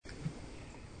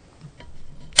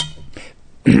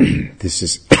This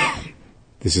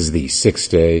is the sixth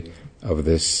day of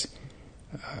this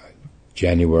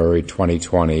January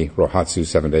 2020 Rohatsu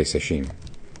 7-day session.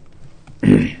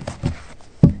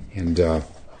 And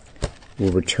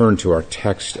we'll return to our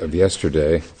text of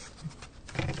yesterday,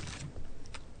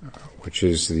 which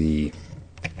is the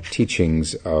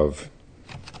teachings of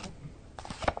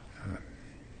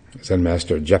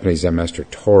Japanese Zen Master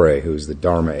Torei, who's the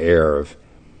Dharma heir of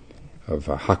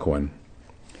Hakuin.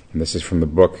 And this is from the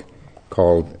book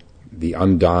called The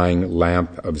Undying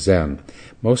Lamp of Zen.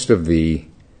 Most of the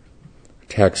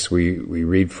texts we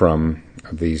read from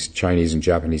of these Chinese and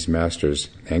Japanese masters,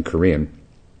 and Korean,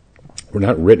 were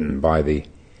not written by the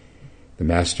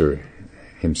master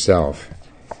himself.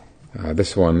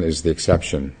 This one is the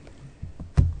exception.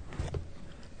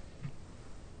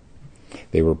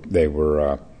 They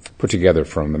were put together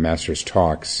from the master's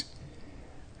talks.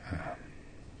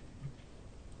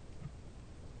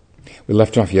 We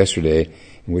left off yesterday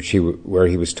in where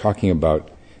he was talking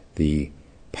about the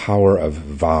power of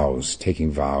vows,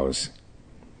 taking vows.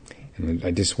 And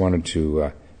I just wanted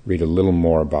to read a little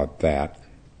more about that.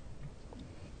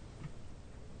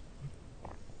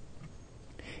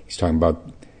 He's talking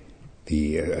about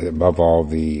above all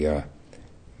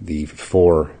the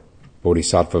four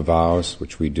bodhisattva vows,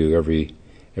 which we do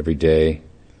every day.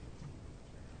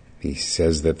 He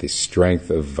says that the strength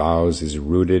of vows is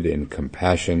rooted in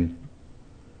compassion.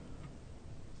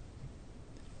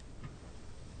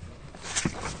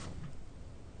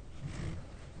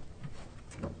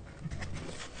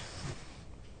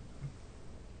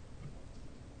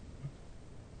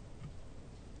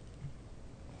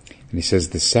 And he says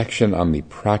the section on the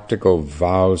practical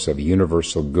vows of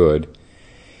universal good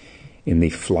in the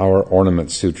Flower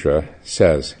Ornament Sutra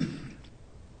says,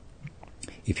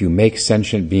 if you make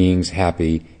sentient beings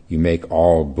happy, you make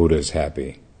all Buddhas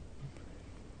happy.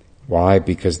 Why?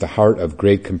 Because the heart of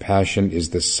great compassion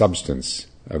is the substance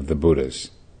of the Buddhas.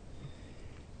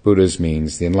 Buddhas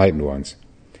means the enlightened ones.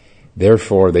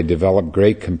 Therefore, they develop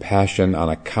great compassion on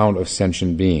account of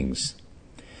sentient beings.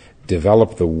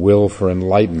 Develop the will for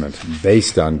enlightenment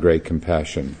based on great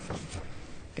compassion,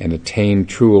 and attain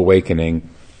true awakening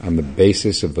on the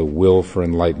basis of the will for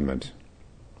enlightenment.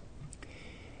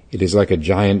 It is like a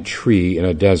giant tree in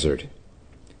a desert.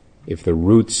 If the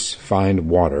roots find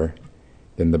water,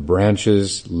 then the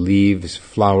branches, leaves,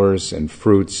 flowers, and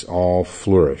fruits all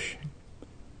flourish.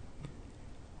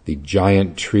 The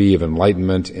giant tree of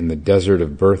enlightenment in the desert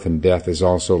of birth and death is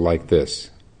also like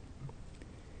this.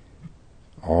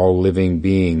 All living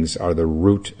beings are the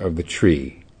root of the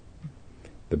tree.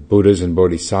 The Buddhas and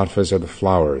Bodhisattvas are the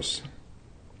flowers.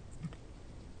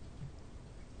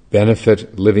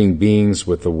 Benefit living beings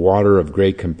with the water of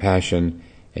great compassion,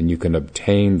 and you can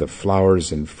obtain the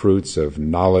flowers and fruits of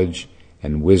knowledge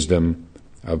and wisdom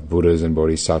of Buddhas and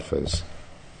Bodhisattvas.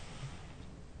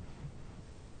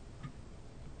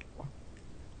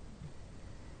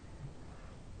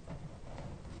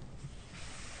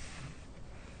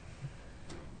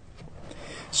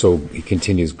 So he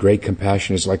continues, great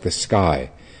compassion is like the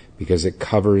sky because it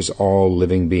covers all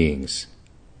living beings.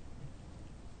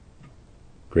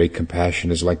 Great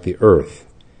compassion is like the earth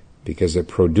because it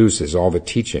produces all the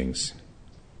teachings.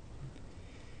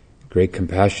 Great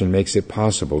compassion makes it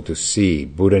possible to see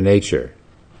Buddha nature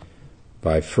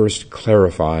by first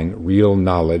clarifying real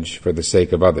knowledge for the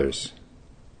sake of others.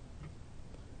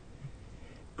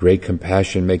 Great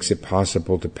compassion makes it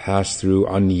possible to pass through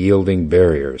unyielding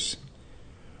barriers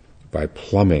by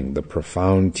plumbing the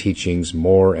profound teachings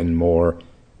more and more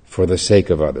for the sake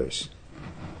of others.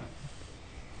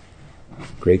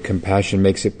 Great compassion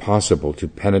makes it possible to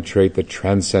penetrate the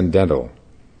transcendental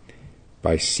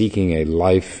by seeking a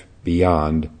life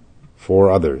beyond for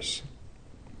others.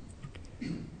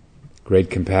 Great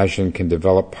compassion can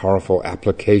develop powerful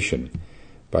application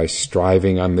by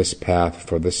striving on this path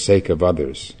for the sake of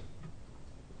others.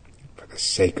 For the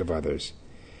sake of others.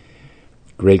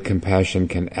 Great compassion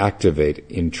can activate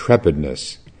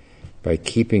intrepidness by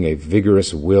keeping a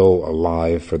vigorous will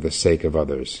alive for the sake of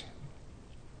others.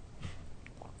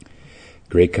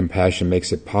 Great compassion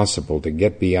makes it possible to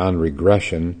get beyond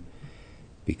regression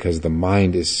because the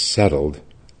mind is settled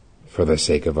for the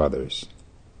sake of others.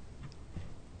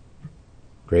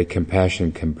 Great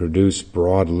compassion can produce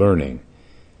broad learning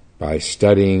by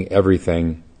studying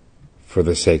everything for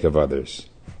the sake of others.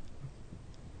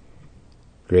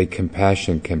 Great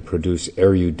compassion can produce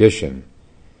erudition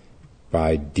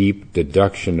by deep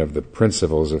deduction of the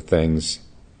principles of things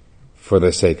for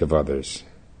the sake of others.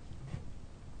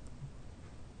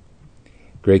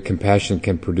 Great compassion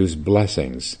can produce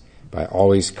blessings by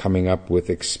always coming up with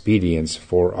expedients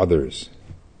for others.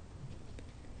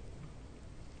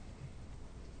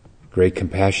 Great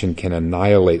compassion can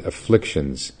annihilate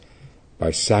afflictions by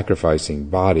sacrificing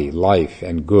body, life,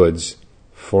 and goods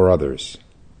for others.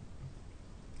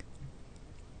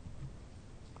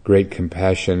 Great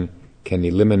compassion can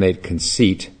eliminate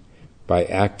conceit by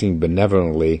acting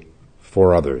benevolently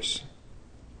for others.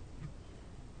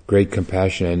 Great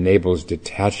compassion enables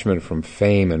detachment from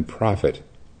fame and profit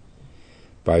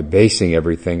by basing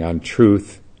everything on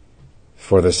truth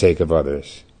for the sake of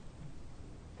others.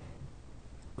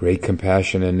 Great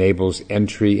compassion enables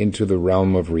entry into the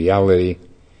realm of reality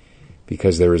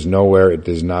because there is nowhere it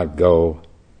does not go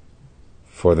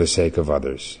for the sake of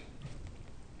others.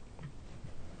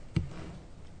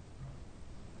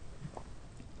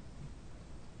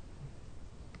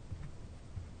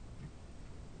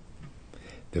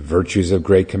 The virtues of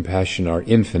great compassion are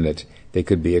infinite. They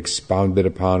could be expounded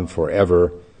upon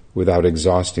forever without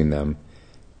exhausting them,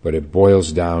 but it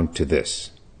boils down to this.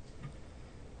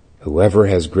 Whoever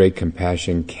has great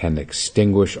compassion can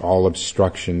extinguish all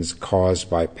obstructions caused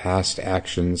by past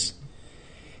actions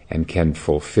and can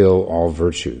fulfill all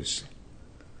virtues.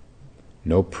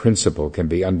 No principle can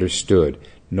be understood,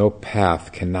 no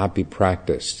path cannot be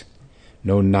practiced,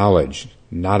 no knowledge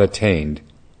not attained,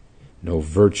 no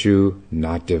virtue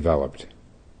not developed.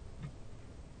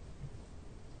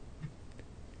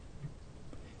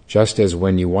 Just as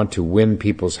when you want to win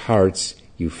people's hearts,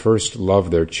 you first love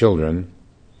their children,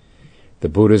 the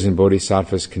Buddhas and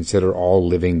Bodhisattvas consider all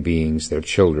living beings their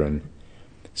children.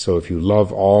 So if you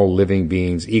love all living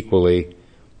beings equally,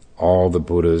 all the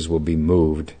Buddhas will be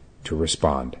moved to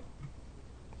respond.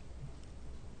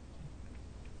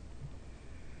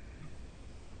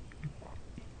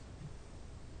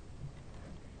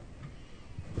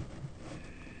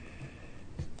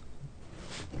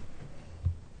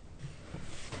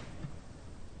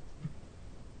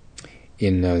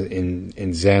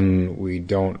 In Zen, we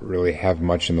don't really have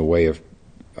much in the way of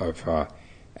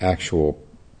actual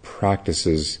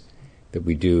practices that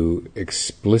we do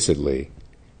explicitly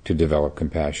to develop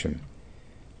compassion.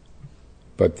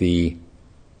 But the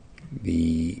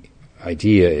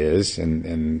idea is,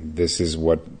 and this is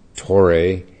what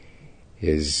Torei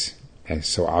has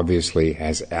so obviously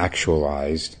has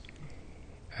actualized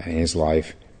in his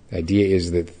life, the idea is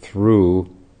that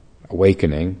through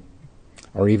awakening,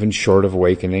 or even short of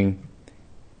awakening,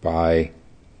 by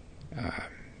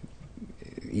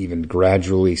even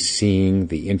gradually seeing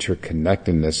the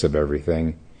interconnectedness of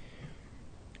everything,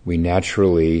 we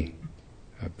naturally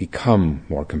become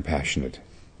more compassionate.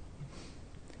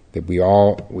 That we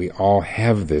all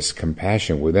have this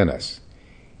compassion within us,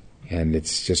 and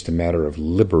it's just a matter of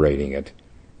liberating it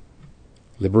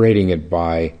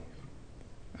by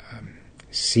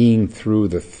seeing through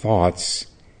the thoughts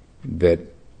that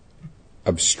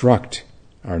obstruct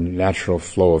our natural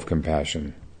flow of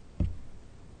compassion.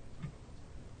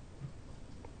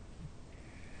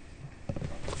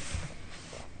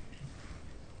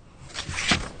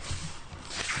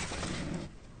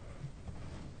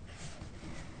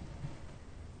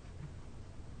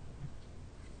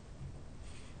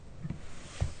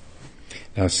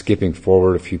 Now, skipping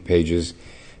forward a few pages,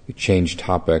 we change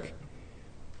topic.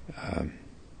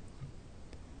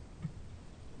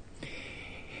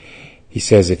 He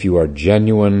says, if you are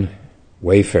genuine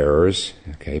wayfarers,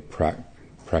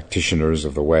 practitioners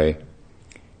of the way,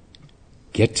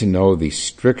 get to know the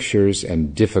strictures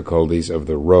and difficulties of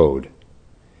the road,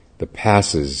 the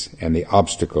passes and the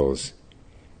obstacles,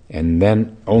 and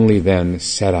then, only then,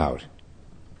 set out.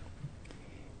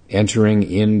 Entering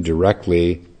in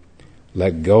directly,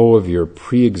 let go of your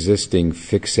pre-existing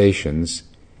fixations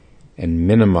and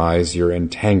minimize your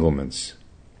entanglements.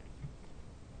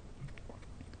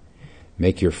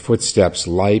 Make your footsteps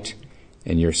light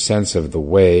and your sense of the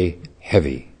way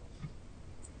heavy.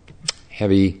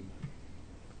 Heavy,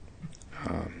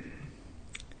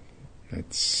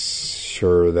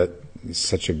 that is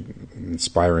such an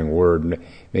inspiring word.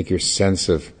 Make your sense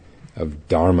of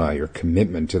Dharma, your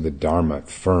commitment to the Dharma,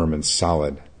 firm and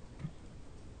solid.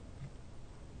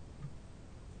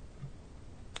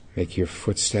 Make your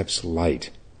footsteps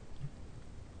light.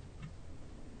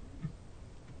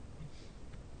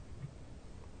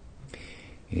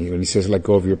 When he says let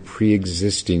go of your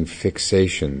pre-existing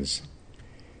fixations,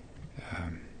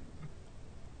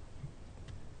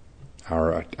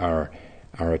 our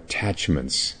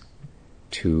attachments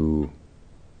to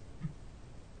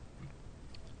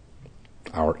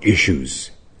our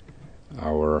issues,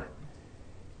 our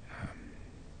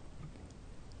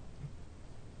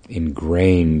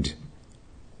ingrained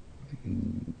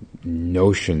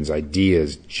notions,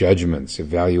 ideas, judgments,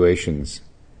 evaluations,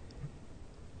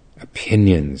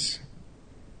 opinions.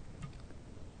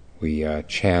 we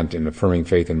chant in affirming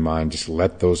faith in mind, just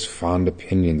let those fond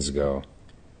opinions go.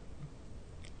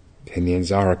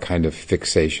 Opinions are a kind of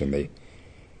fixation.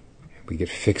 We get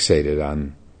fixated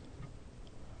on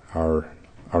our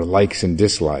likes and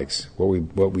dislikes,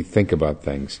 what we think about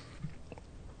things.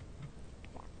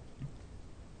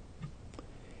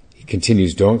 He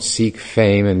continues, don't seek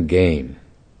fame and gain.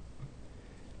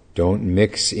 Don't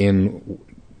mix in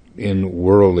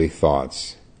worldly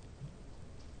thoughts.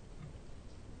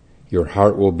 Your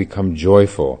heart will become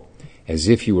joyful, as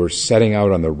if you were setting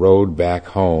out on the road back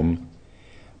home,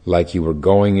 like you were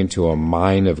going into a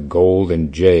mine of gold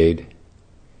and jade,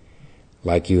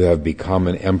 like you have become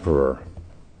an emperor.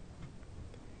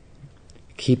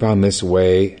 Keep on this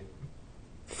way,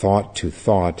 thought to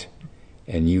thought,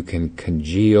 and you can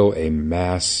congeal a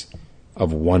mass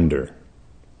of wonder.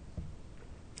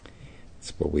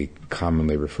 It's what we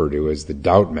commonly refer to as the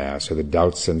doubt mass or the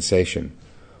doubt sensation.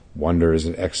 Wonder is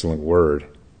an excellent word.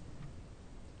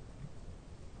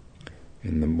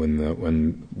 And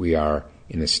when we are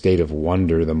in a state of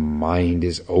wonder, the mind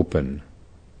is open.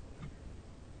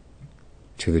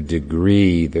 To the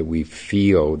degree that we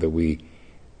feel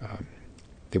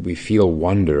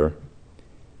wonder,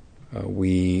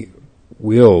 we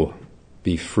will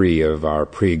be free of our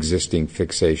pre-existing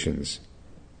fixations.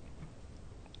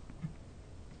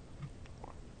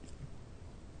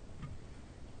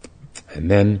 And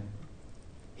then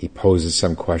he poses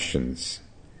some questions,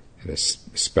 and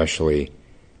especially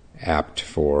apt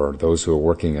for those who are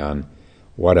working on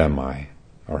what am I,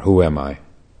 or who am I?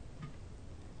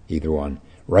 Either one.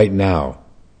 Right now,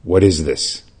 what is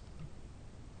this?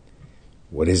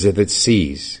 What is it that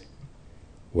sees?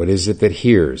 What is it that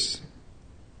hears?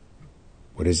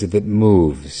 What is it that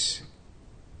moves?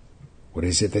 What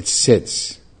is it that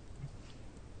sits?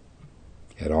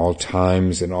 At all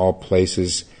times and all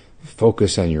places,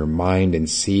 focus on your mind and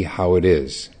see how it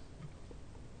is.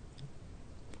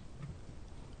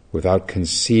 Without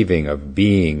conceiving of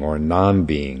being or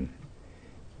non-being,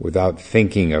 without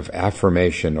thinking of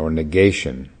affirmation or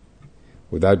negation,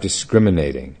 without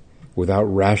discriminating, without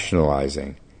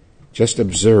rationalizing, just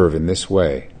observe in this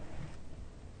way.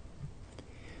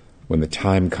 When the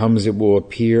time comes, it will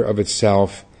appear of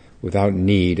itself without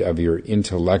need of your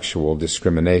intellectual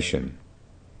discrimination.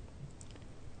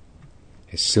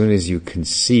 As soon as you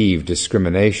conceive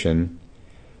discrimination,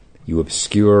 you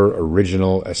obscure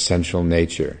original essential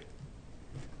nature.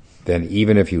 Then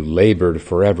even if you labored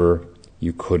forever,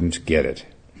 you couldn't get it.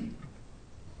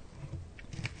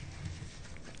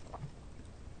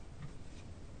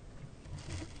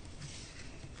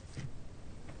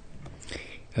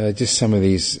 Just some of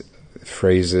these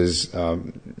phrases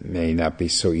may not be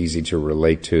so easy to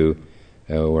relate to,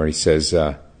 where he says,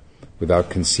 without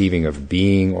conceiving of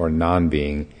being or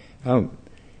non-being. I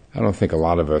don't think a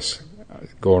lot of us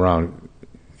go around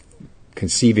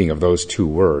conceiving of those two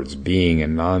words, being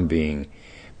and non-being,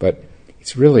 but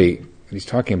it's really, what he's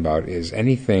talking about is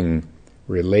anything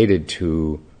related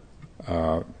to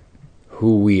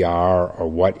who we are or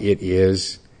what it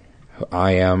is.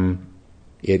 I am,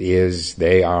 it is,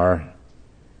 they are.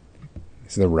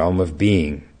 It's in the realm of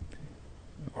being,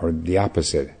 or the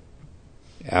opposite.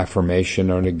 Affirmation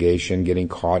or negation, getting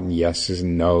caught in yeses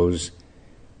and nos,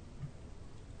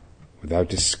 without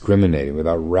discriminating,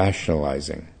 without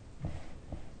rationalizing.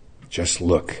 Just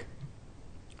look.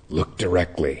 Look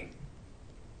directly.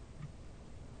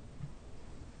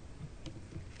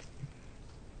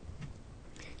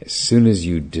 As soon as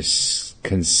you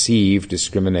conceive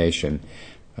discrimination,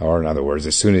 or in other words,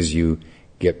 as soon as you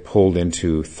get pulled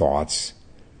into thoughts,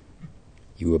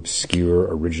 you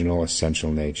obscure original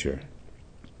essential nature.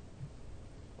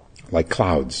 Like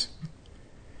clouds,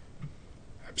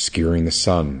 obscuring the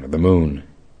sun or the moon.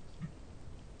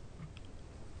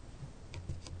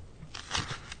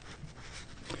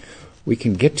 We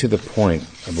can get to the point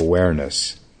of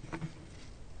awareness,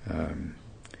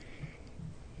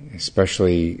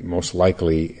 especially most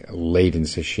likely late in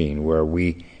Sesshin, where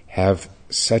we have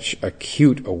such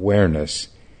acute awareness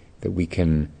that we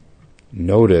can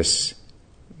notice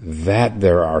that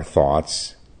there are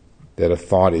thoughts, that a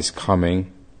thought is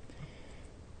coming,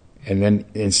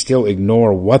 and still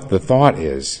ignore what the thought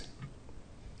is.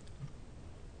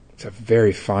 It's a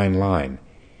very fine line.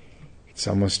 It's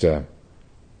almost it's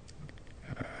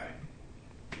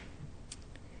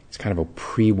kind of a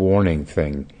pre-warning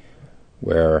thing,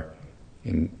 where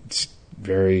in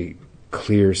very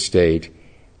clear state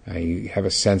you have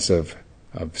a sense of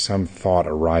some thought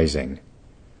arising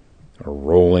or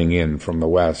rolling in from the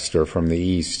west or from the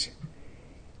east,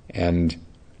 and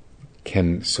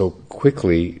can so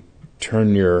quickly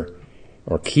turn your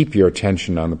or keep your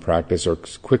attention on the practice or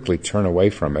quickly turn away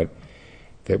from it,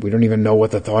 that we don't even know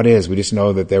what the thought is. We just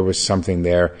know that there was something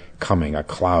there coming, a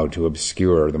cloud to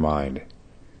obscure the mind,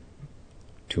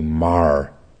 to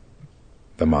mar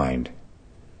the mind.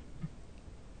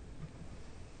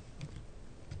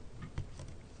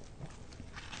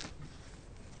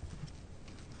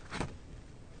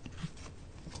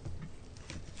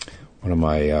 One of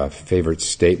my favorite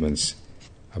statements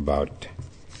about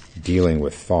dealing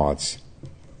with thoughts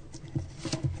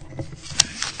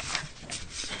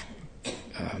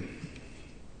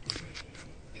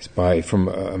is from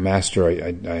a master.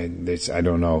 I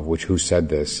don't know who said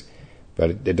this,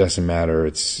 but it doesn't matter.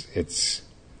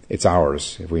 It's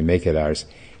ours if we make it ours.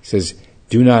 He says,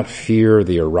 "Do not fear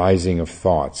the arising of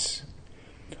thoughts.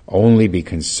 Only be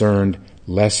concerned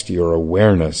lest your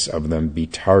awareness of them be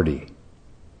tardy."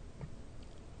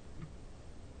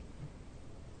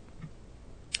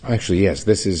 Actually, yes,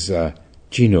 this is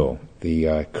Jino,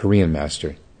 the Korean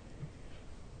master.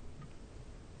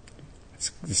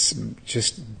 Let's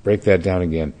just break that down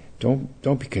again.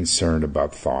 Don't be concerned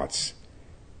about thoughts.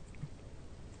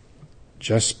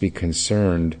 Just be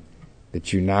concerned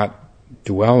that you not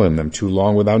dwell in them too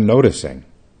long without noticing.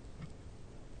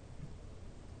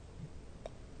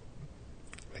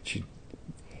 That you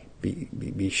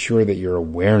be sure that your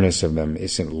awareness of them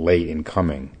isn't late in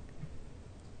coming.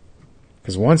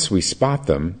 Because once we spot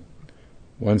them,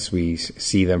 once we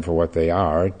see them for what they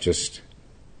are, just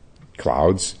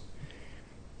clouds,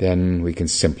 then we can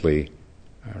simply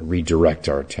redirect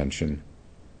our attention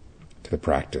to the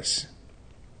practice.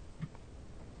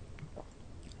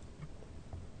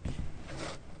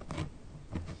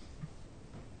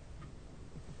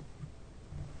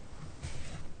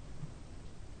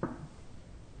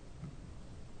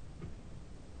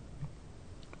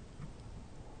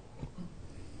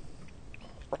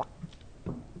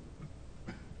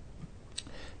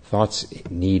 Thoughts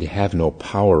need have no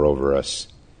power over us.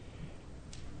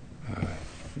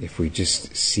 If we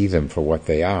just see them for what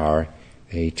they are,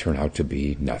 they turn out to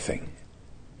be nothing.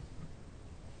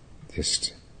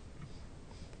 Just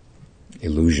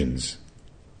illusions.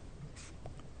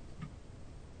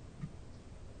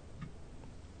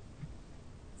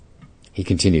 He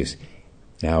continues.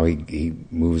 Now he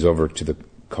moves over to the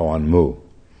koan mu.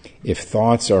 If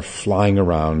thoughts are flying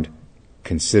around,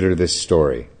 consider this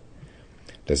story.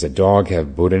 Does a dog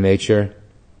have Buddha nature?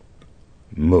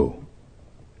 Mu.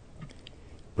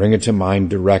 Bring it to mind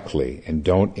directly and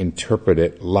don't interpret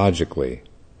it logically.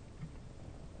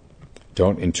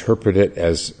 Don't interpret it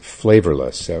as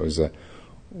flavorless. That was a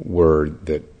word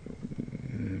that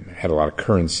had a lot of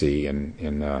currency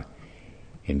in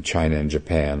China and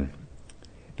Japan.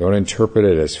 Don't interpret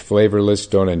it as flavorless.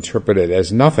 Don't interpret it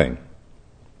as nothing.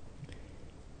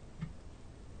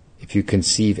 If you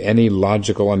conceive any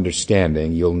logical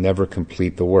understanding, you'll never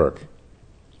complete the work.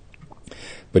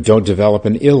 But don't develop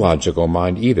an illogical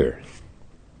mind either.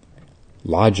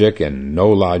 Logic and no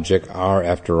logic are,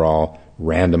 after all,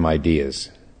 random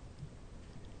ideas.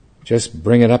 Just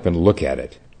bring it up and look at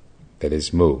it. That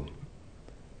is mu.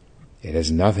 It has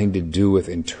nothing to do with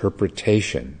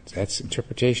interpretation.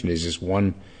 Interpretation is just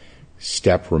one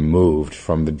step removed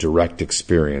from the direct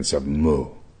experience of mu.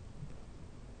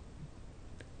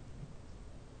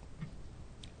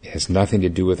 It has nothing to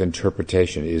do with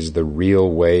interpretation. It is the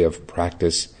real way of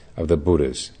practice of the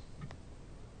Buddhas.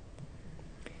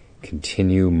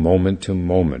 Continue moment to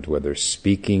moment, whether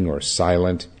speaking or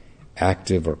silent,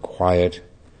 active or quiet,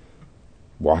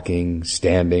 walking,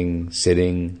 standing,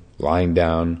 sitting, lying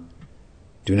down.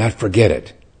 Do not forget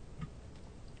it.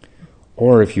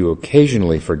 Or if you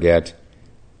occasionally forget,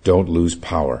 don't lose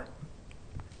power.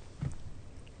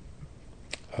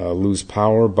 Lose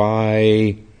power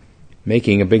by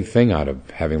making a big thing out of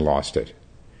having lost it.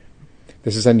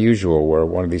 This is unusual, where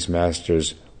one of these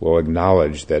masters will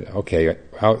acknowledge that, okay,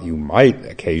 well, you might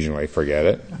occasionally forget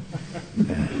it.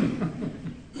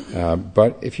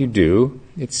 But if you do,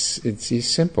 it's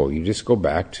simple. You just go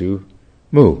back to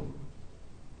mu.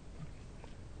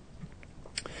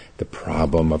 The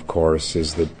problem, of course,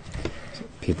 is that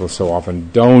people so often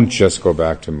don't just go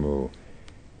back to mu.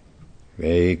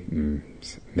 They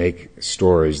make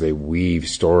stories, they weave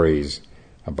stories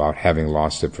about having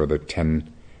lost it for the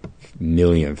 10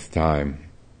 millionth time.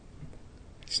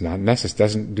 It's not necessary,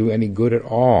 doesn't do any good at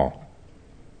all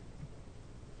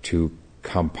to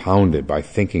compound it by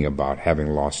thinking about having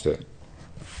lost it.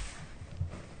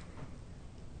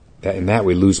 In that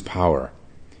we lose power.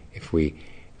 If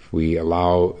we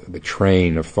allow the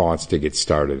train of thoughts to get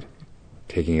started,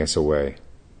 taking us away.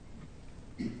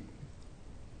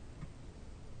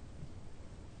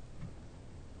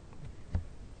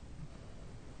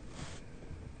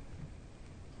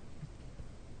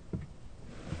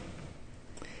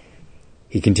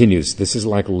 He continues, this is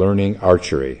like learning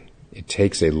archery. It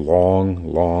takes a long,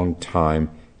 long time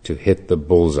to hit the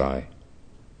bullseye.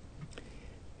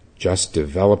 Just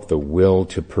develop the will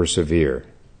to persevere.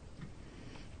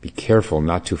 Be careful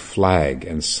not to flag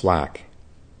and slack.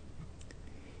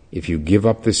 If you give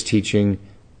up this teaching,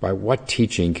 by what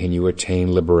teaching can you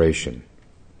attain liberation?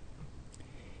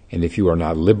 And if you are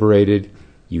not liberated,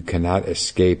 you cannot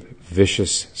escape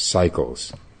vicious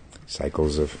cycles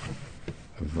of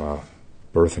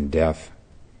birth and death.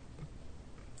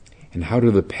 And how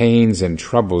do the pains and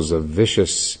troubles of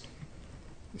vicious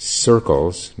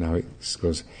circles, now it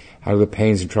goes, how do the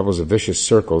pains and troubles of vicious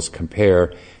circles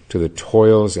compare to the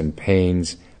toils and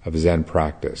pains of Zen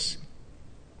practice?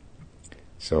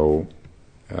 So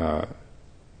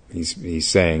he's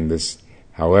saying this,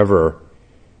 however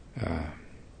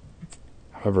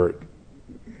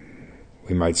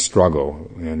we might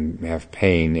struggle and have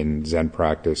pain in Zen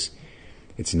practice,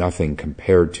 it's nothing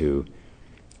compared to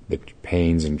the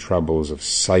pains and troubles of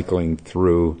cycling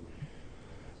through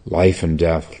life and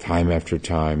death, time after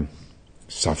time,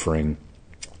 suffering.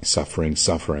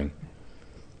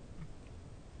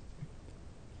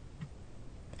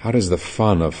 How does the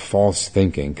fun of false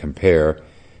thinking compare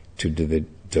to the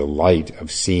delight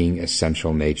of seeing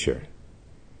essential nature?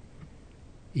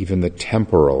 Even the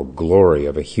temporal glory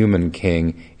of a human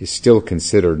king is still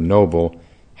considered noble.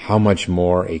 How much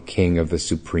more a king of the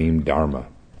supreme Dharma?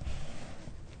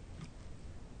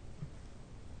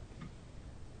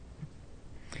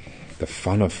 The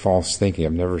fun of false thinking.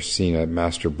 I've never seen a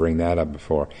master bring that up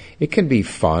before. It can be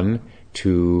fun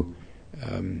to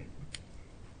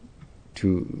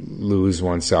lose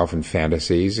oneself in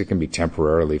fantasies. It can be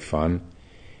temporarily fun.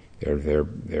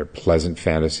 They're pleasant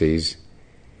fantasies,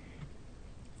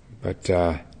 but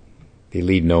they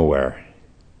lead nowhere.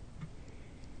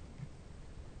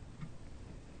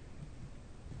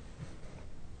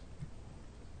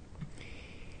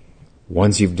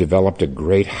 Once you've developed a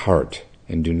great heart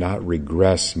and do not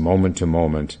regress moment to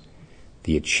moment,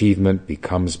 the achievement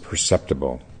becomes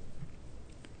perceptible.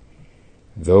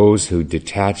 Those who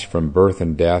detach from birth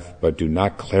and death but do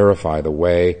not clarify the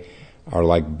way are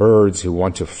like birds who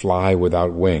want to fly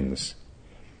without wings,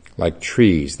 like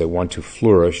trees that want to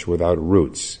flourish without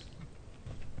roots.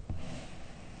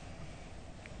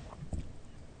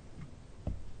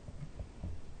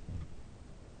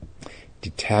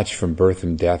 Detached from birth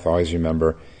and death, always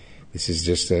remember, this is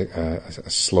just a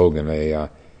slogan, a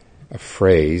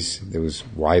phrase that was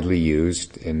widely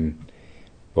used in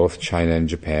both China and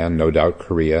Japan, no doubt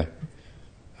Korea,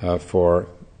 for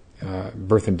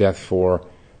birth and death, for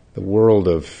the world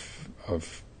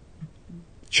of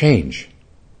change.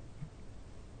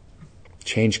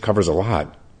 Change covers a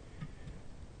lot.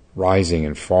 Rising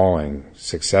and falling,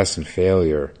 success and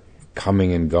failure,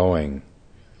 coming and going,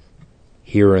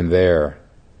 here and there,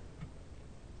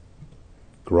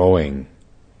 growing,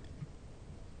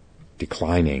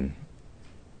 declining.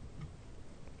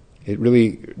 It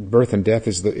really, birth and death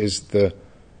is the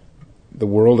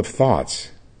world of thoughts.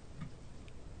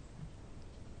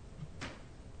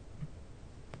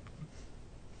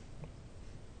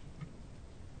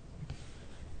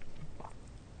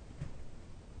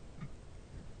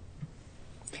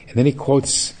 And then he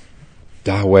quotes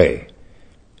Da Wei,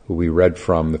 who we read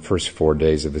from the first 4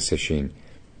 days of the Sesshin.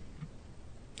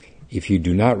 If you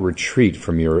do not retreat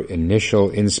from your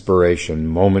initial inspiration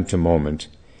moment to moment,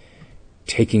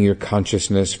 taking your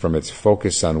consciousness from its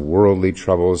focus on worldly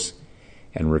troubles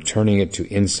and returning it to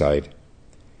insight,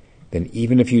 then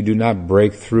even if you do not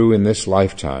break through in this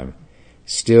lifetime,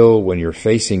 still when you're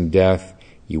facing death,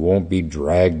 you won't be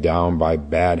dragged down by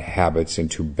bad habits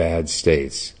into bad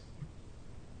states.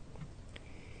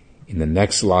 In the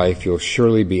next life, you'll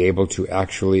surely be able to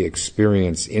actually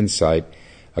experience insight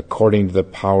according to the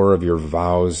power of your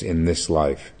vows in this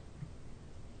life.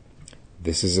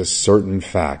 This is a certain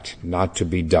fact, not to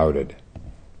be doubted.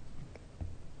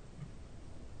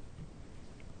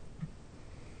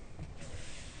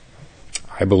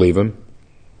 I believe him.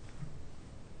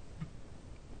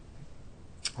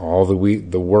 All the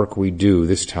work we do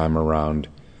this time around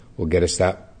will get us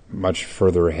that much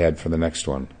further ahead for the next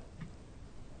one.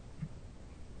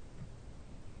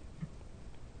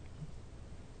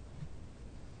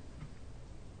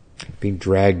 Being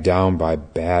dragged down by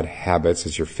bad habits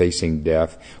as you're facing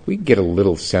death. We get a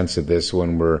little sense of this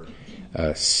when we're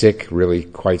sick, really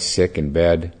quite sick in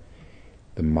bed.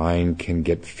 The mind can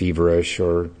get feverish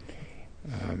or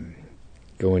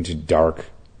go into dark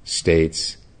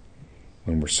states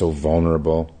when we're so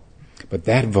vulnerable. But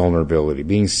that vulnerability,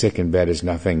 being sick in bed, is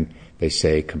nothing, they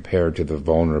say, compared to the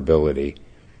vulnerability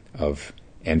of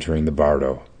entering the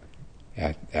bardo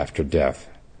after death.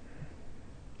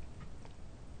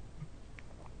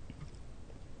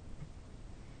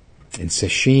 In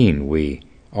Sesshin, we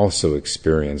also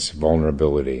experience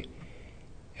vulnerability.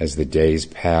 As the days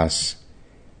pass,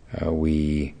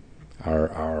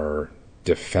 our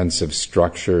defensive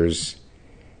structures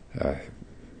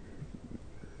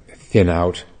thin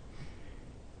out.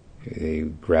 They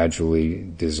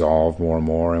gradually dissolve more and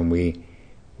more, and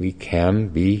we can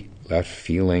be left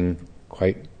feeling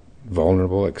quite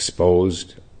vulnerable,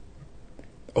 exposed,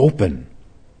 open.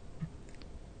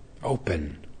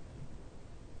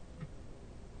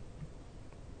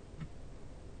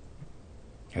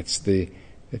 It's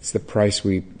the price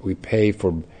we pay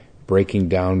for breaking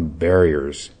down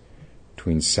barriers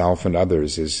between self and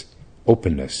others, is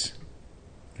openness.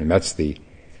 And that's the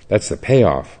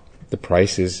payoff. The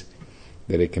price is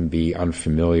that it can be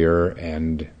unfamiliar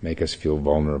and make us feel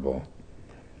vulnerable.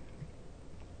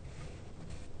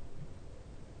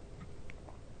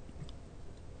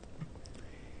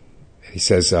 He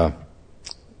says,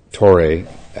 Torre,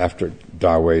 after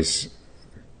Dawe's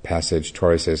passage,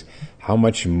 Torre says, how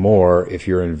much more if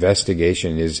your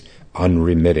investigation is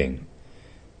unremitting?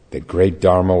 The great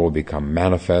Dharma will become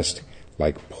manifest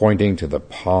like pointing to the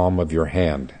palm of your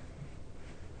hand.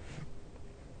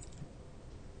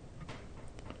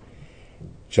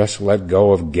 Just let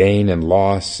go of gain and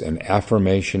loss and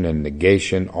affirmation and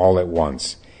negation all at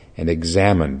once, and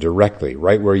examine directly,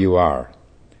 right where you are.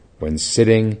 When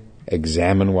sitting,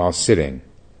 examine while sitting.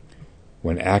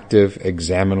 When active,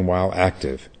 examine while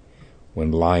active.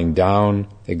 When lying down,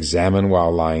 examine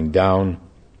while lying down.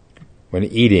 When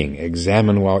eating,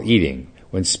 examine while eating.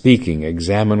 When speaking,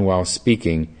 examine while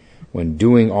speaking. When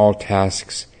doing all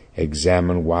tasks,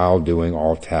 examine while doing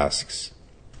all tasks.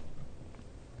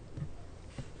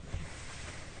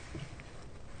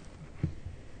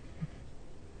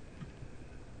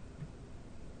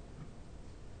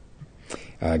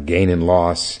 Gain and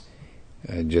loss,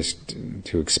 just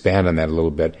to expand on that a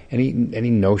little bit, any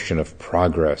notion of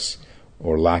progress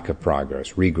or lack of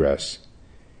progress, regress,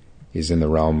 is in the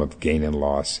realm of gain and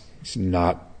loss. It's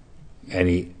not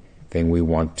anything we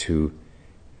want to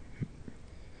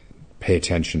pay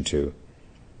attention to.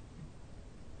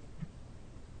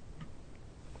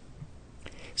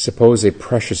 Suppose a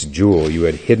precious jewel you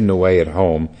had hidden away at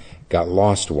home got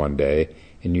lost one day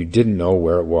and you didn't know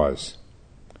where it was.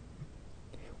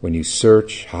 When you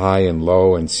search high and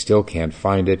low and still can't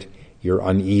find it, you're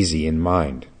uneasy in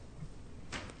mind.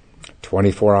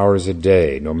 24 hours a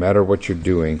day, no matter what you're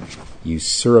doing, you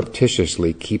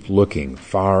surreptitiously keep looking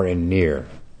far and near.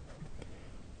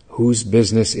 Whose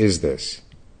business is this?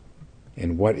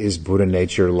 And what is Buddha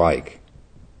nature like?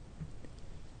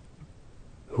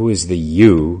 Who is the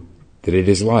you that it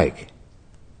is like?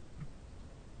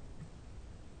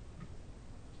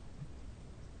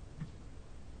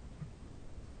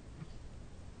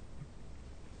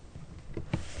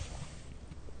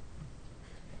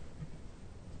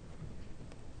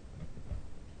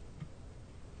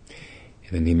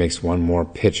 And then he makes one more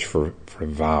pitch for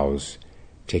vows,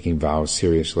 taking vows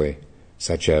seriously,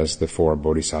 such as the 4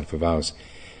 Bodhisattva vows.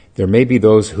 There may be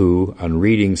those who, on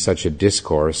reading such a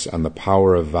discourse on the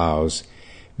power of vows,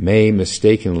 may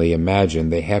mistakenly imagine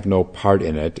they have no part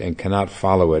in it and cannot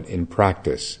follow it in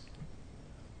practice.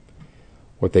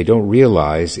 What they don't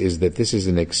realize is that this is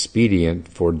an expedient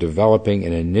for developing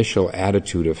an initial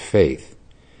attitude of faith,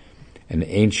 an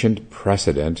ancient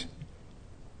precedent,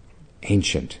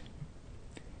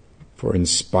 for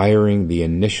inspiring the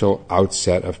initial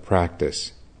outset of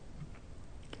practice.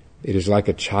 It is like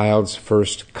a child's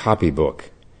first copybook.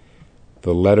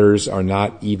 The letters are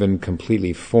not even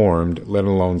completely formed, let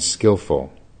alone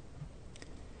skillful.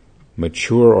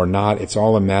 Mature or not, it's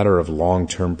all a matter of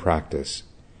long-term practice.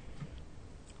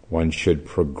 One should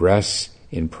progress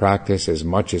in practice as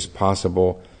much as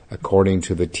possible according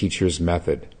to the teacher's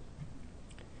method.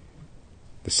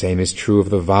 The same is true of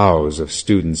the vows of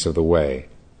students of the way.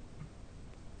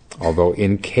 Although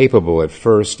incapable at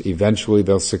first, eventually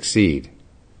they'll succeed.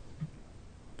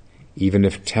 Even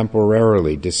if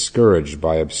temporarily discouraged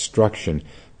by obstruction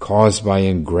caused by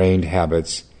ingrained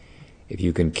habits, if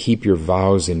you can keep your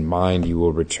vows in mind, you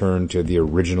will return to the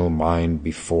original mind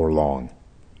before long.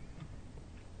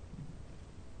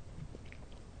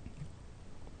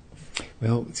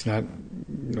 Well, it's not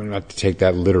to take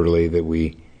that literally that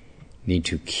we need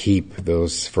to keep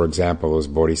those, for example, those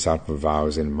bodhisattva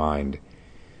vows in mind.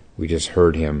 We just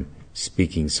heard him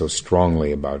speaking so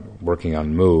strongly about working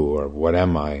on mu, or what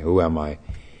am I, who am I.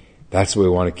 That's what we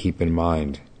want to keep in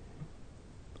mind.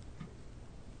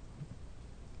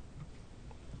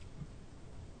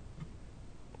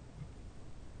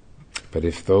 But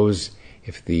if those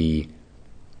if the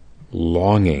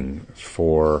longing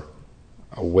for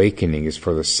awakening is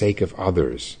for the sake of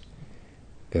others,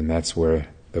 then that's where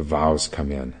the vows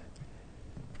come in.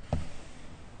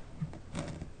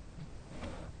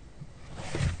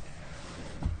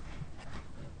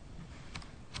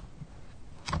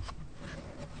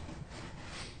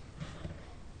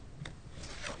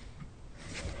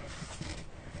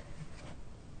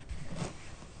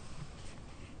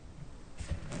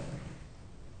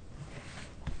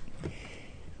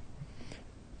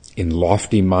 In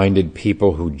lofty-minded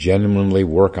people who genuinely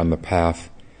work on the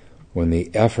path, when the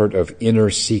effort of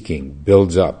inner seeking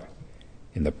builds up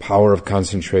and the power of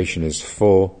concentration is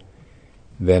full,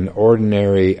 then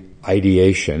ordinary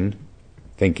ideation,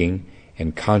 thinking,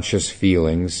 and conscious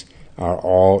feelings are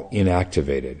all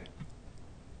inactivated.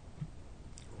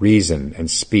 Reason and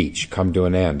speech come to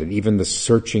an end, and even the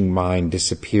searching mind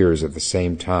disappears at the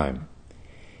same time.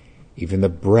 Even the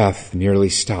breath nearly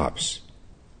stops.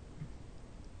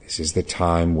 This is the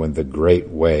time when the great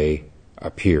way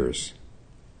appears.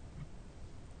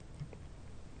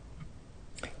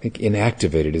 I think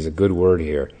inactivated is a good word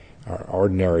here. Our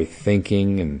ordinary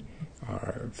thinking and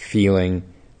our feeling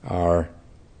are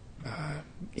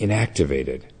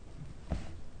inactivated.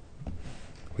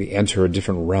 We enter a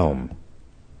different realm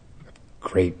of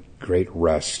great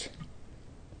rest.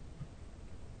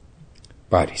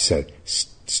 But, he said,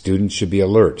 students should be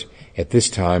alert. At this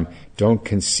time, don't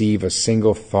conceive a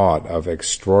single thought of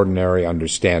extraordinary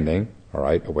understanding, all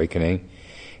right, awakening,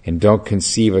 and don't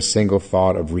conceive a single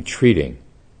thought of retreating.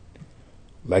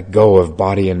 Let go of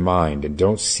body and mind, and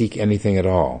don't seek anything at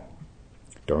all.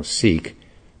 Don't seek,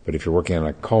 but if you're working on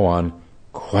a koan,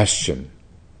 question.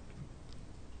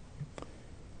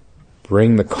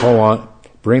 Bring the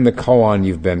koan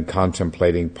you've been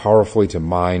contemplating powerfully to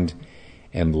mind,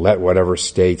 and let whatever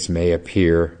states may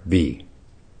appear be.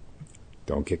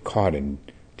 Don't get caught in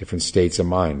different states of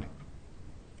mind,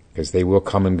 because they will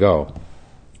come and go.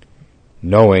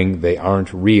 Knowing they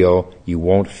aren't real, you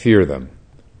won't fear them.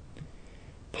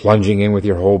 Plunging in with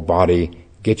your whole body,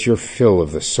 get your fill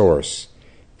of the source,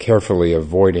 carefully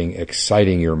avoiding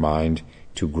exciting your mind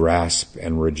to grasp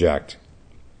and reject.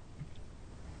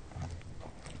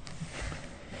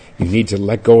 You need to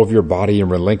let go of your body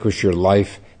and relinquish your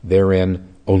life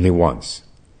therein only once.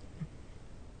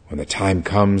 When the time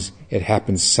comes, it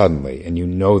happens suddenly, and you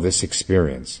know this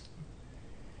experience.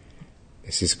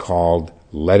 This is called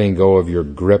letting go of your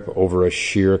grip over a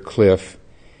sheer cliff,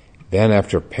 then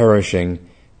after perishing,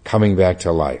 coming back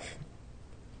to life.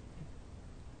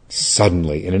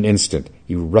 Suddenly, in an instant,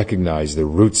 you recognize the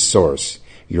root source,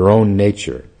 your own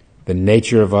nature, the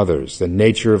nature of others, the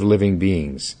nature of living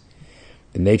beings,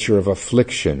 the nature of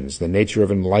afflictions, the nature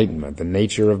of enlightenment, the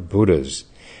nature of Buddhas,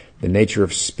 the nature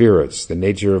of spirits, the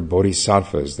nature of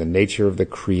bodhisattvas, the nature of the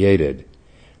created,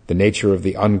 the nature of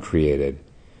the uncreated,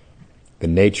 the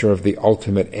nature of the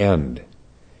ultimate end,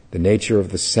 the nature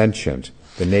of the sentient,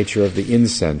 the nature of the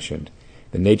insentient,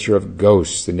 the nature of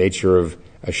ghosts, the nature of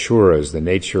asuras, the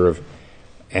nature of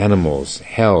animals,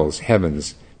 hells,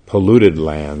 heavens, polluted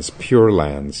lands, pure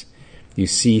lands. You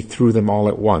see through them all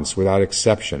at once, without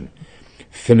exception,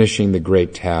 finishing the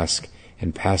great task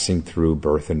and passing through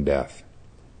birth and death.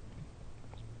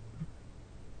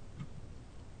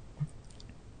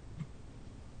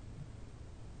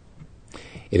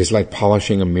 It is like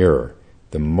polishing a mirror.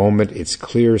 The moment its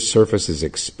clear surface is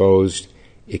exposed,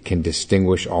 it can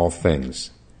distinguish all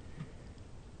things.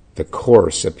 The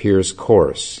coarse appears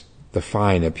coarse. The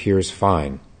fine appears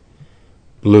fine.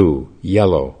 Blue,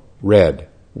 yellow, red,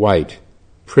 white,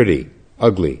 pretty,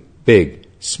 ugly, big,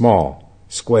 small,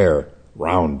 square,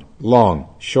 round,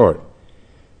 long, short.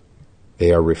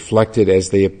 They are reflected as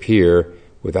they appear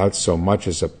without so much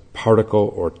as a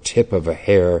particle or tip of a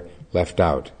hair left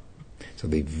out. So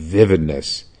the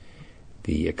vividness,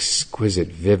 the exquisite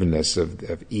vividness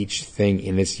of each thing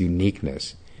in its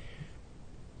uniqueness,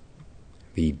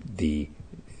 the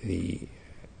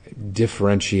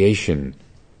differentiation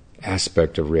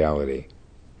aspect of reality,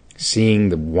 seeing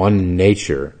the one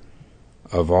nature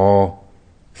of all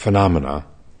phenomena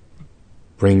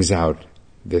brings out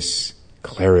this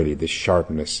clarity, this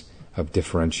sharpness of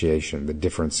differentiation, the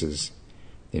differences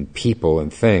in people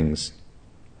and things.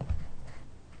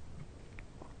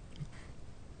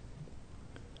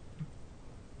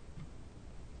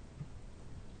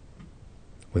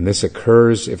 When this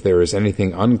occurs, if there is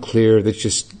anything unclear, this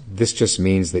just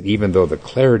means that even though the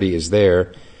clarity is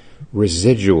there,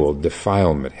 residual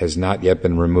defilement has not yet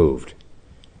been removed.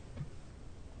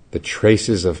 The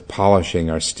traces of polishing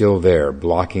are still there,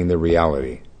 blocking the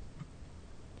reality.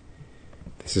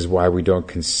 This is why we don't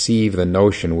conceive the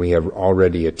notion we have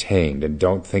already attained and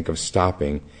don't think of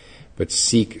stopping, but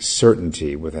seek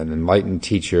certainty with an enlightened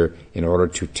teacher in order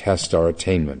to test our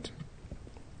attainment.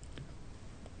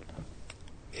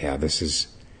 Yeah, this is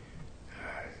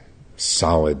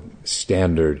solid,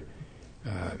 standard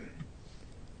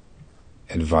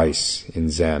advice in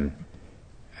Zen.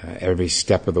 Every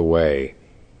step of the way,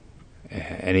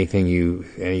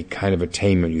 any kind of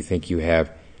attainment you think you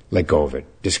have, let go of it,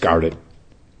 discard it.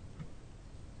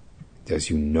 Does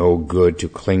you no good to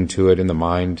cling to it in the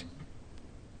mind?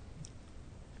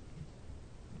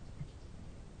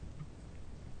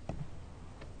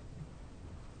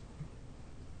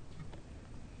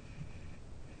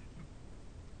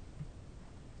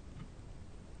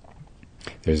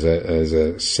 There's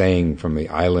a saying from the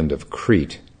island of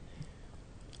Crete: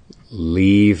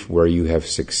 leave where you have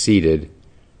succeeded,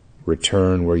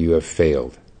 return where you have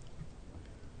failed.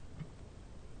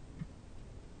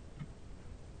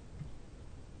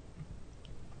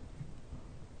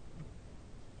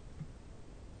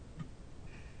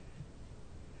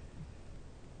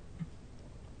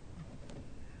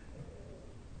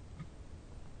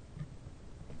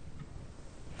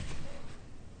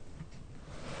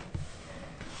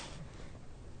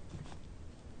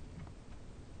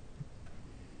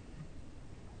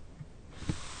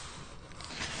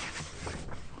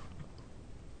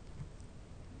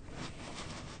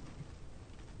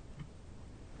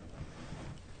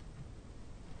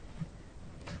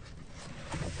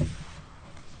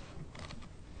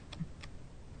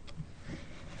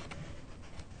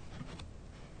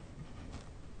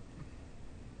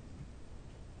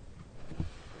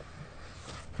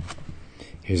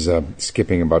 Here's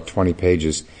skipping about 20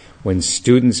 pages. When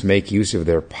students make use of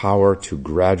their power to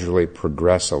gradually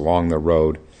progress along the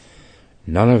road,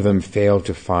 none of them fail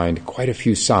to find quite a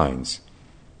few signs.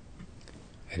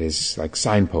 It is like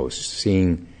signposts,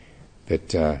 seeing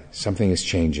that something is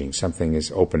changing, something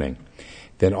is opening.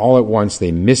 Then all at once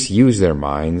they misuse their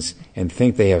minds and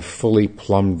think they have fully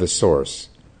plumbed the source.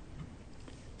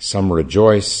 Some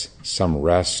rejoice, some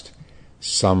rest,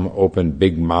 some open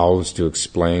big mouths to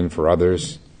explain for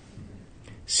others,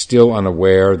 still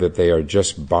unaware that they are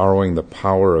just borrowing the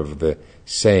power of the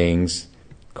sayings,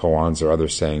 koans or other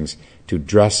sayings, to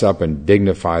dress up and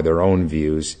dignify their own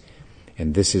views,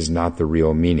 and this is not the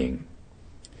real meaning.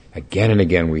 Again and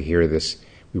again we hear this,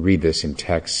 we read this in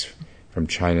texts from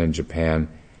China and Japan.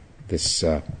 It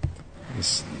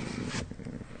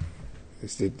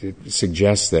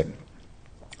suggests that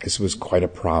this was quite a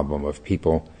problem of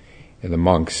people and the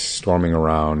monks storming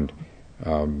around,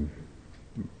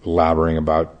 blabbering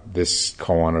about this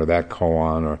koan or that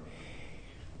koan,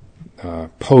 or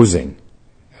posing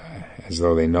as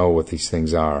though they know what these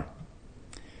things are.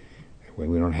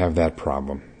 We don't have that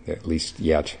problem, at least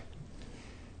yet.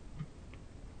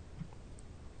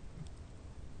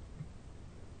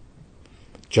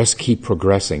 Just keep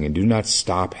progressing and do not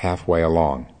stop halfway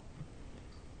along.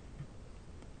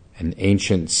 An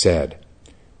ancient said,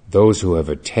 "Those who have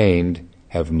attained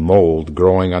have mold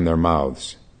growing on their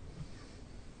mouths."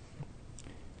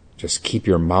 Just keep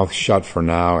your mouth shut for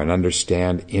now and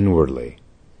understand inwardly.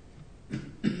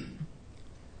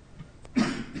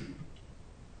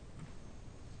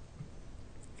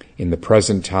 In the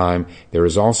present time, there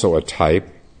is also a type,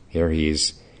 here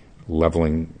he's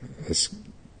leveling this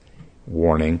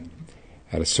warning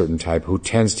at a certain type, who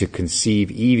tends to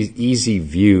conceive easy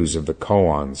views of the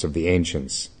koans of the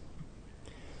ancients.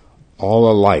 All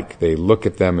alike, they look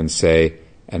at them and say,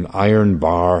 "An iron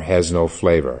bar has no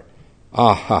flavor."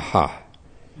 Ah ha ha.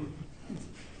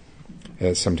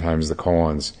 Sometimes the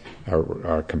koans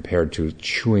are compared to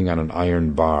chewing on an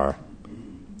iron bar.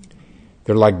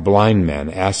 They're like blind men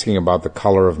asking about the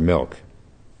color of milk.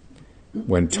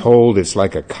 When told it's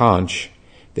like a conch,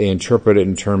 they interpret it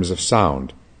in terms of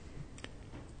sound.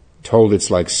 Told it's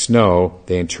like snow,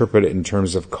 they interpret it in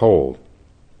terms of cold.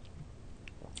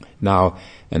 Now,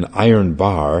 an iron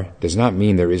bar does not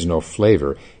mean there is no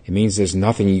flavor. It means there's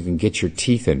nothing you can get your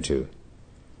teeth into.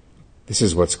 This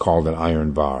is what's called an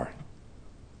iron bar.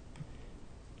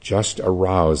 Just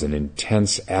arouse an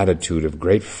intense attitude of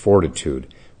great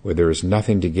fortitude where there is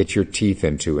nothing to get your teeth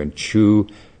into, and chew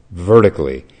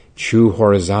vertically, chew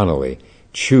horizontally,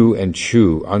 chew and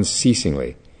chew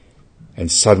unceasingly,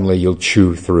 and suddenly you'll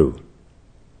chew through.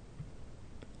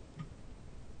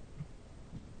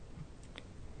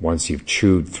 Once you've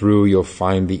chewed through, you'll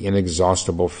find the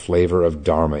inexhaustible flavor of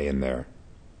Dharma in there.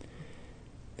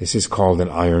 This is called an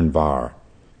iron bar.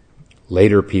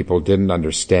 Later people didn't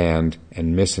understand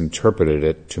and misinterpreted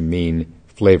it to mean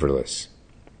flavorless.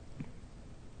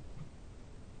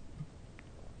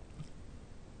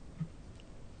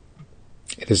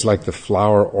 'Tis like the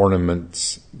flower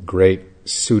ornament's great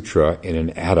sutra in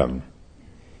an atom.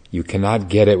 You cannot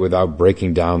get it without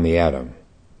breaking down the atom.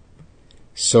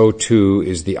 So too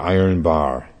is the iron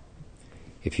bar.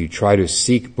 If you try to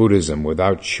seek Buddhism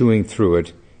without chewing through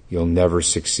it, you'll never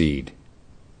succeed.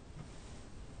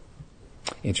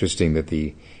 Interesting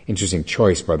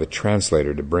choice by the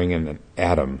translator to bring in an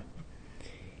atom.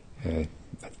 I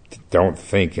don't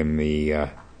think in the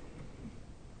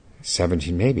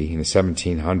in the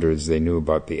 1700s they knew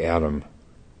about the atom.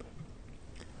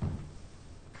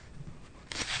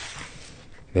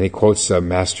 Then he quotes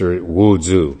Master Wu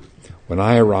Zu. When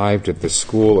I arrived at the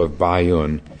school of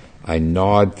Baiyun, I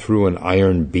gnawed through an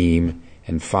iron beam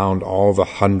and found all the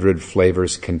 100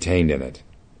 flavors contained in it.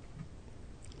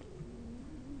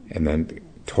 And then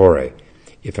Torre.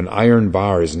 If an iron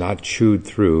bar is not chewed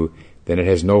through, then it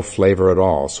has no flavor at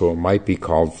all, so it might be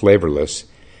called flavorless.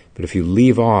 But if you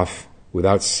leave off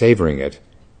without savoring it,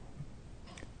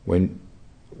 when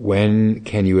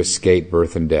can you escape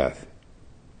birth and death?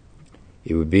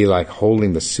 It would be like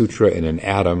holding the sutra in an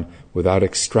atom without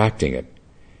extracting it,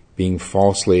 being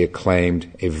falsely acclaimed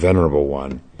a venerable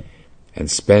one, and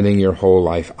spending your whole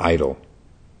life idle.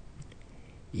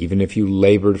 Even if you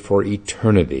labored for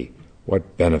eternity,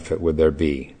 what benefit would there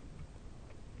be?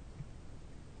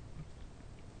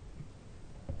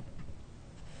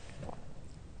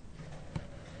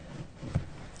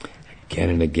 Again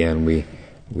and again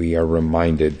we are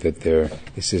reminded that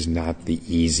this is not the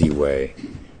easy way.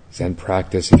 Zen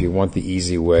practice, if you want the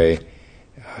easy way,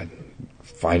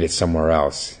 find it somewhere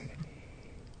else.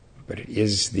 But it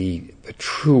is the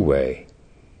true way,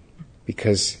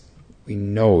 because we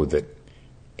know that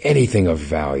anything of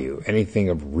value, anything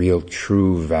of real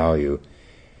true value,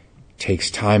 takes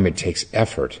time, it takes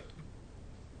effort.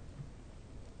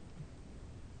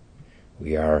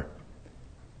 We are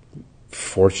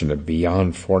fortunate,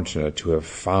 beyond fortunate, to have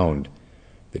found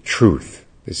the truth.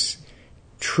 This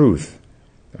truth.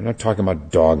 I'm not talking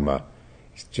about dogma.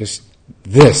 It's just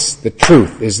this. The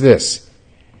truth is this.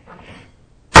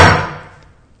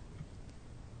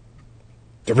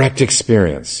 Direct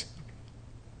experience.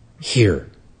 Here.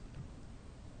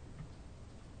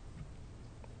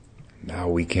 Now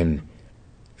we can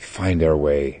find our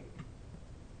way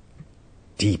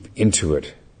deep into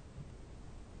it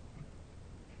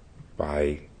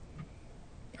by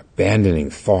abandoning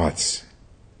thoughts,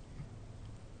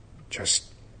 just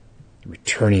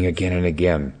returning again and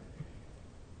again,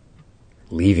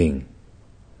 leaving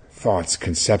thoughts,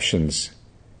 conceptions,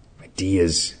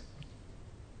 ideas,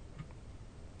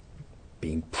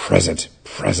 being present,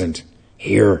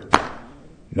 here,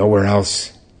 nowhere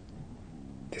else.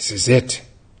 This is it.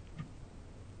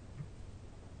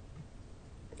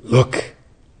 Look.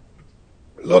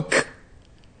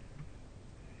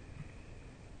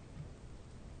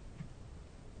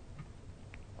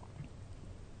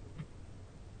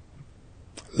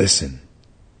 Listen.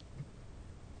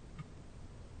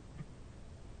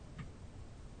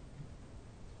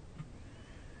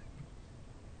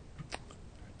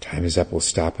 Time is up. We'll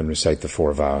stop and recite the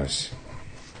 4 vows.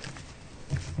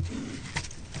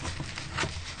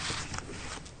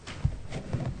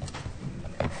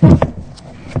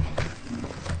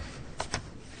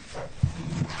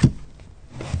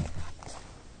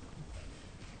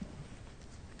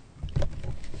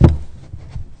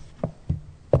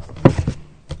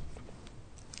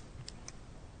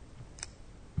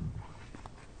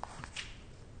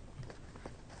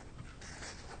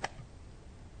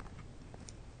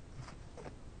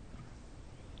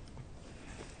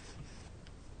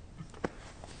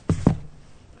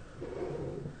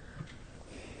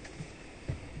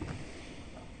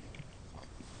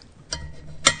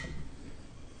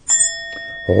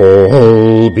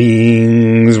 All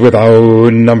beings without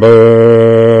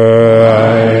number,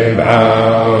 I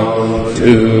vow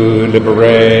to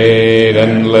liberate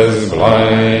endless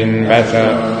blind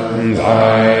passions.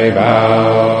 I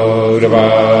vow to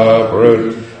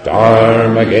uproot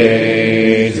dharma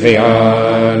gates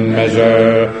beyond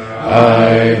measure.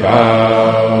 I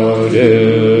vow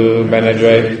to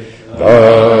penetrate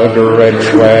the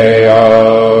great way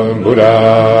of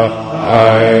Buddha.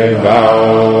 I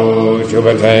vow to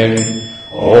attain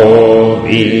all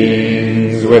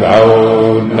beings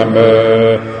without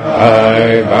number.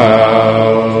 I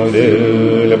vow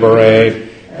to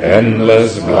liberate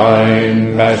endless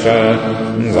blind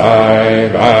passions. I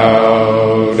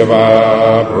vow to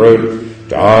uproot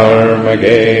dharma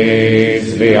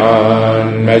gates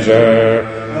beyond measure.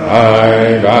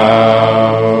 I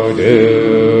vow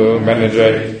to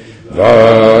penetrate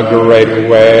the great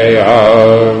way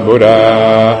of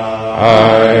Buddha.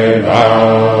 I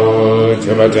vow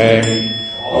to attain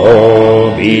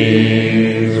all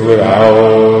beings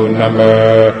without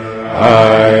number,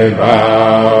 I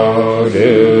vow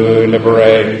to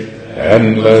liberate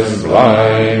endless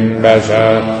blind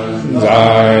passions.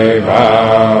 I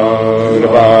vow to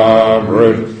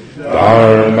uproot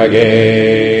dharma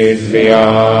gates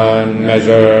beyond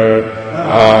measure.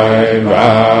 I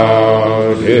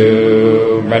vow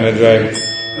to penetrate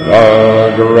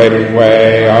the great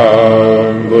way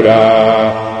of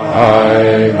Buddha.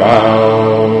 I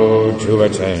vow to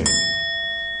attain.